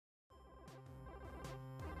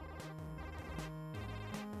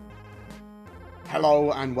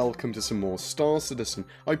Hello and welcome to some more Star Citizen.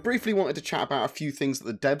 I briefly wanted to chat about a few things that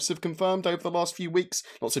the devs have confirmed over the last few weeks,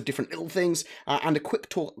 lots of different little things, and a quick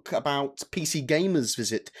talk about PC Gamer's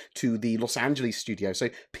visit to the Los Angeles studio. So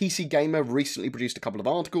PC Gamer recently produced a couple of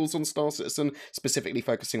articles on Star Citizen, specifically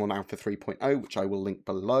focusing on Alpha 3.0, which I will link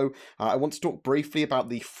below. I want to talk briefly about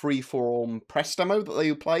the Freeform press demo that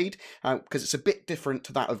they played, because it's a bit different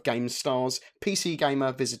to that of GameStar's. PC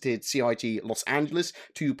Gamer visited CIG Los Angeles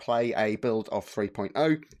to play a build of 3.0.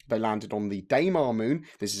 They landed on the Daymar moon.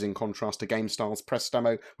 This is in contrast to GameStar's press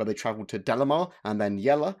demo, where they travelled to Delamar and then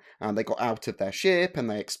Yela, and they got out of their ship and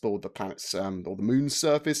they explored the planet's or the moon's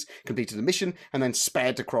surface, completed the mission, and then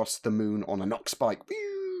sped across the moon on a Nox bike.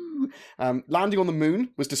 Landing on the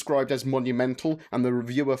moon was described as monumental, and the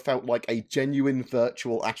reviewer felt like a genuine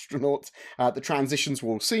virtual astronaut. The transitions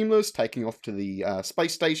were all seamless, taking off to the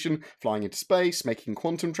space station, flying into space, making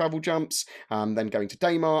quantum travel jumps, then going to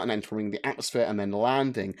Daymar and entering the atmosphere and then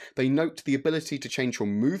landing. They note the ability to change your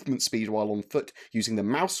movement speed while on foot using the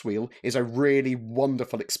mouse wheel is a really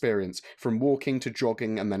wonderful experience. From walking to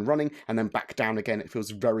jogging and then running and then back down again, it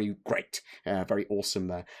feels very great, very awesome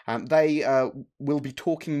there. They will be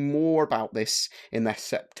talking more about this in their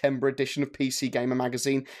September edition of PC Gamer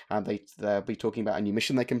magazine. They'll be talking about a new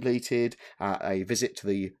mission they completed, a visit to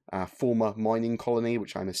the former mining colony,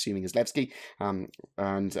 which I'm assuming is Levski, and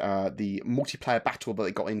the multiplayer battle that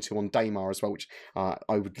they got into on Daymar as well, which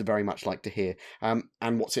I would very much like to hear,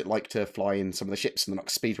 and what's it like to fly in some of the ships and the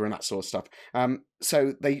Nox Speeder and that sort of stuff.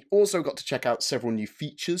 So they also got to check out several new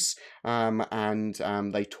features, and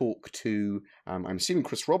they talk to, I'm assuming,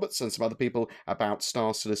 Chris Roberts and some other people about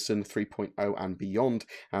Star Citizen 3.0 and beyond.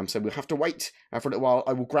 So we'll have to wait for a little while.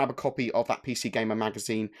 I will grab a copy of that PC Gamer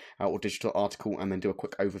magazine or digital article and then do a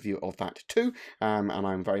quick overview of that too. And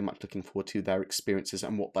I'm very much looking forward to their experiences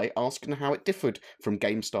and what they asked and how it differed from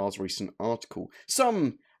GameStar's recent article.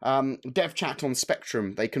 Some dev chat on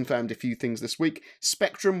Spectrum. They confirmed a few things this week.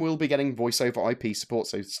 Spectrum will be getting voice over IP support,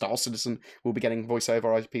 so Star Citizen will be getting voice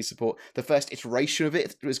over IP support. The first iteration of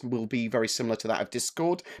it will be very similar to that of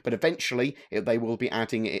Discord, but eventually they will be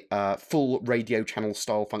adding full radio channel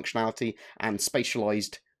style functionality and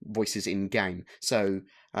spatialized voices in game. So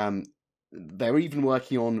they're even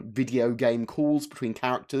working on video game calls between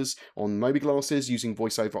characters on mobiGlasses using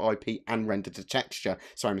voice over IP and render to texture.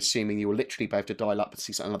 So I'm assuming you will literally be able to dial up and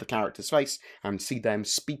see another character's face and see them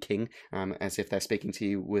speaking as if they're speaking to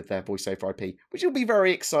you with their voice over IP, which will be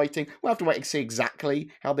very exciting. We'll have to wait and see exactly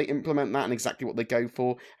how they implement that and exactly what they go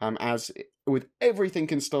for. As with everything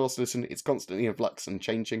in Star Citizen, it's constantly in flux and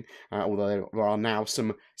changing, although there are now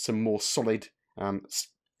some more solid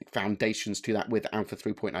foundations to that with Alpha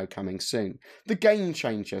 3.0 coming soon. The game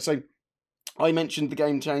changer. So I mentioned the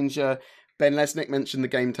game changer. Ben Lesnick mentioned the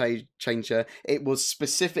game changer. It was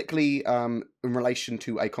specifically in relation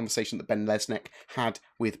to a conversation that Ben Lesnick had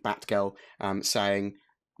with Batgirl, saying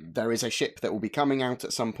there is a ship that will be coming out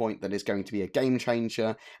at some point that is going to be a game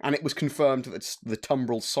changer, and it was confirmed that the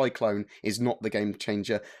Tumbril Cyclone is not the game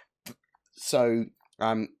changer. So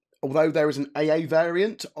although there is an AA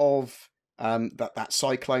variant of that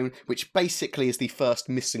Cyclone, which basically is the first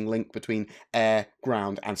missing link between air,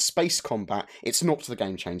 ground, and space combat, it's not the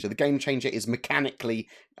game changer. The game changer is mechanically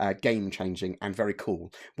game-changing and very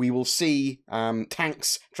cool. We will see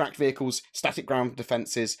tanks, tracked vehicles, static ground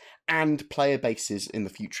defences, and player bases in the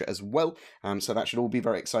future as well. So that should all be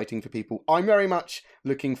very exciting for people. I'm very much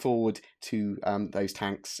looking forward to those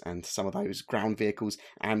tanks and some of those ground vehicles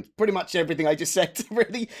and pretty much everything I just said,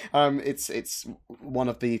 really. It's one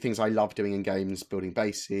of the things I love doing in games, building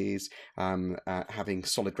bases, having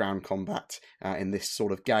solid ground combat in this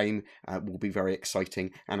sort of game will be very exciting.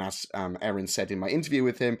 And as Aaron said in my interview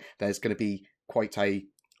with him, there's going to be quite a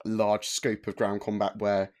large scope of ground combat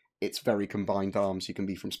where it's very combined arms. You can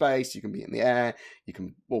be from space, you can be in the air, you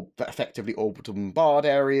can effectively orbital bombard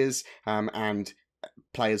areas, and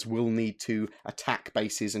players will need to attack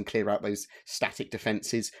bases and clear out those static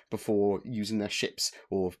defences before using their ships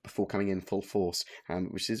or before coming in full force,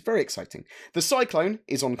 which is very exciting. The Cyclone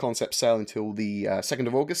is on concept sale until the 2nd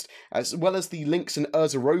of August, as well as the Lynx and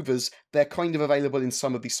Urza rovers. They're kind of available in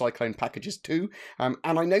some of the Cyclone packages too, and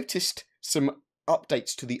I noticed some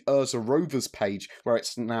updates to the Urza Rovers page where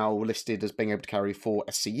it's now listed as being able to carry 4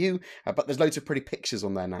 SCU, but there's loads of pretty pictures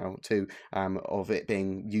on there now too of it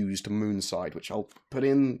being used moonside, which I'll put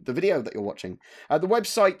in the video that you're watching. The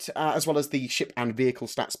website as well as the ship and vehicle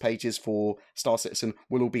stats pages for Star Citizen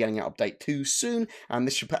will all be getting an update too soon, and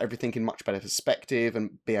this should put everything in much better perspective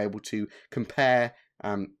and be able to compare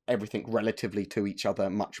everything relatively to each other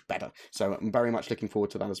much better. So I'm very much looking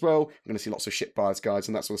forward to that as well. We're going to see lots of ship buyers guides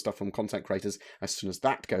and that sort of stuff from content creators as soon as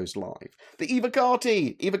that goes live. The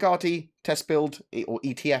Evocati test build, or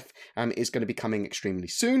ETF, is going to be coming extremely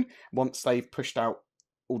soon. Once they've pushed out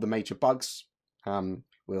all the major bugs,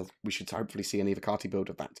 we should hopefully see an Evocati build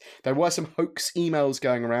of that. There were some hoax emails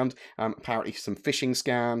going around, apparently some phishing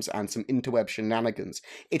scams and some interweb shenanigans.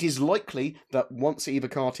 It is likely that once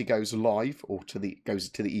Evocati goes live, or goes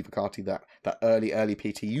to the Evocati, that early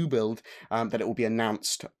PTU build, that it will be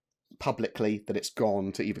announced publicly that it's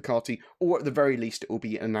gone to Evocati, or at the very least it will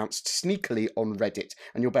be announced sneakily on Reddit,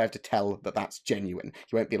 and you'll be able to tell that that's genuine.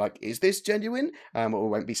 You won't be like, is this genuine? Or it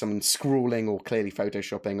won't be someone scrawling or clearly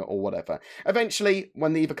photoshopping or whatever. Eventually,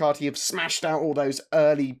 when the Evocati have smashed out all those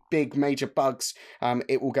early big major bugs,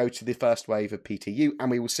 it will go to the first wave of PTU, and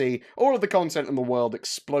we will see all of the content in the world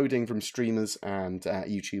exploding from streamers and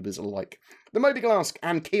YouTubers alike. The Mobiglask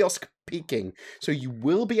and kiosk peeking. So you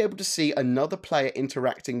will be able to see another player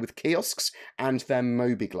interacting with kiosks and their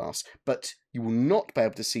Mobiglass, but you will not be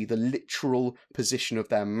able to see the literal position of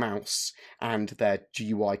their mouse and their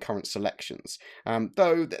GUI current selections.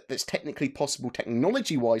 Though that's technically possible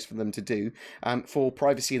technology-wise for them to do, for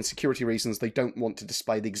privacy and security reasons, they don't want to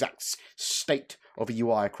display the exact state of a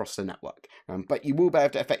UI across the network. But you will be able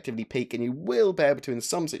to effectively peek, and you will be able to, in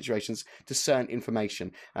some situations, discern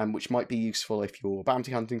information, which might be useful if you're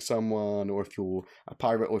bounty hunting someone, or if you're a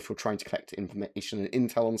pirate, or if you're trying to collect information and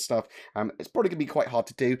intel on stuff. It's probably going to be quite hard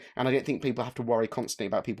to do, and I don't think people have to worry constantly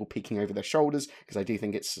about people peeking over their shoulders, because I don't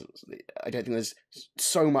think there's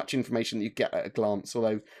so much information that you get at a glance,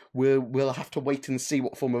 although we'll have to wait and see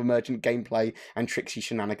what form of emergent gameplay and tricksy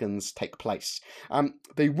shenanigans take place.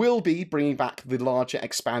 They will be bringing back the larger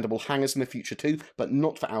expandable hangars in the future too, but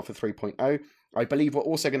not for Alpha 3.0. I believe we're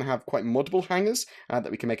also going to have quite moddable hangars that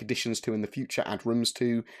we can make additions to in the future, add rooms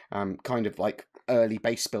to, kind of like early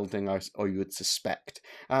base building, I would suspect.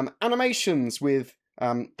 Animations with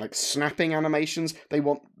like snapping animations. They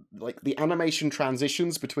want like the animation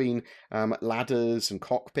transitions between ladders and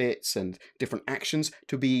cockpits and different actions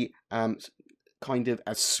to be kind of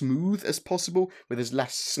as smooth as possible, with as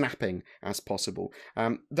less snapping as possible.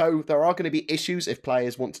 Though there are going to be issues if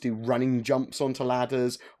players want to do running jumps onto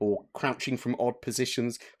ladders or crouching from odd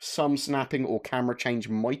positions. Some snapping or camera change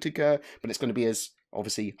might occur, but it's going to be as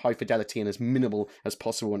obviously high fidelity and as minimal as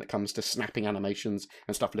possible when it comes to snapping animations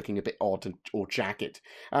and stuff looking a bit odd or jagged.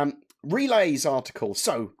 Relays article.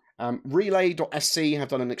 So Relay.sc have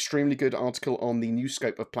done an extremely good article on the new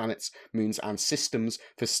scope of planets, moons, and systems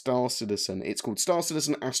for Star Citizen. It's called Star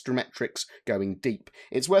Citizen Astrometrics Going Deep.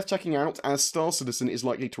 It's worth checking out, as Star Citizen is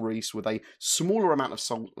likely to release with a smaller amount of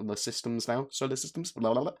solar systems now,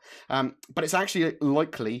 but it's actually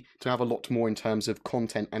likely to have a lot more in terms of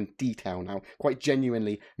content and detail now. Quite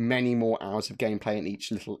genuinely, many more hours of gameplay in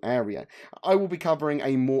each little area. I will be covering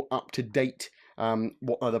a more up-to-date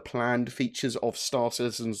what are the planned features of Star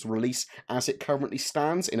Citizen's release as it currently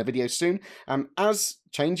stands in a video soon, as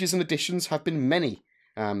changes and additions have been many,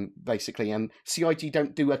 basically, and CIG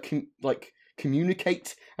don't do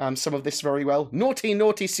communicate some of this very well.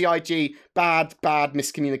 Naughty CIG, bad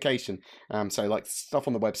miscommunication. So like stuff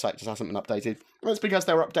on the website just hasn't been updated. That's because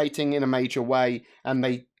they're updating in a major way and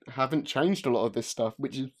they haven't changed a lot of this stuff,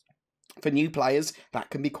 which is, for new players, that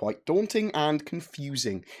can be quite daunting and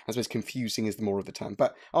confusing. I suppose confusing is the more of the term.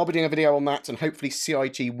 But I'll be doing a video on that, and hopefully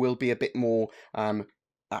CIG will be a bit more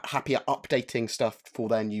happier updating stuff for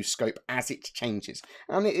their new scope as it changes.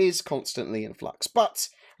 And it is constantly in flux. But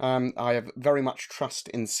I have very much trust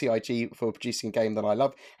in CIG for producing a game that I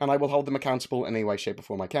love, and I will hold them accountable in any way, shape or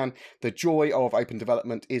form I can. The joy of open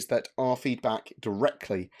development is that our feedback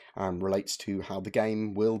directly relates to how the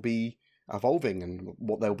game will be evolving and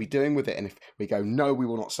what they'll be doing with it. And if we go, no, we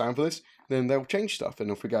will not stand for this, then they'll change stuff. And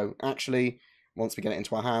if we go, actually, once we get it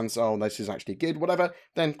into our hands, oh, this is actually good, whatever,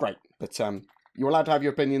 then great. But you're allowed to have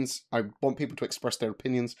your opinions. I want people to express their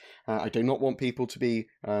opinions. I do not want people to be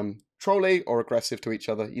trolly or aggressive to each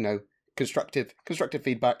other. You know, constructive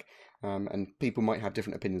feedback. And people might have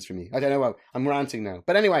different opinions from you. I don't know, well, I'm ranting now.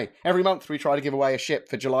 But anyway, every month we try to give away a ship.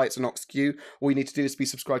 For July, it's an Ox Q. All you need to do is be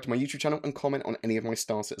subscribed to my YouTube channel and comment on any of my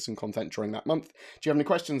Star Citizen content during that month. Do you have any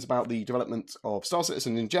questions about the development of Star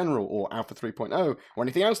Citizen in general, or Alpha 3.0, or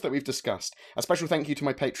anything else that we've discussed? A special thank you to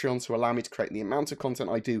my Patreons who allow me to create the amount of content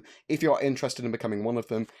I do. If you are interested in becoming one of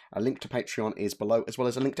them, a link to Patreon is below, as well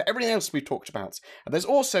as a link to everything else we've talked about. There's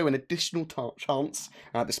also an additional chance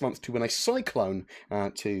this month to win a Cyclone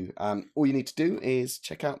too. All you need to do is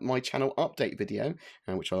check out my channel update video,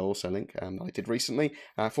 which I'll also link, that I did recently,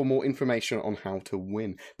 for more information on how to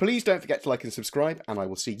win. Please don't forget to like and subscribe, and I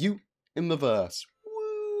will see you in the verse.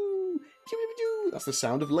 That's the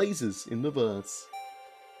sound of lasers in the verse.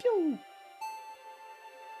 Pew!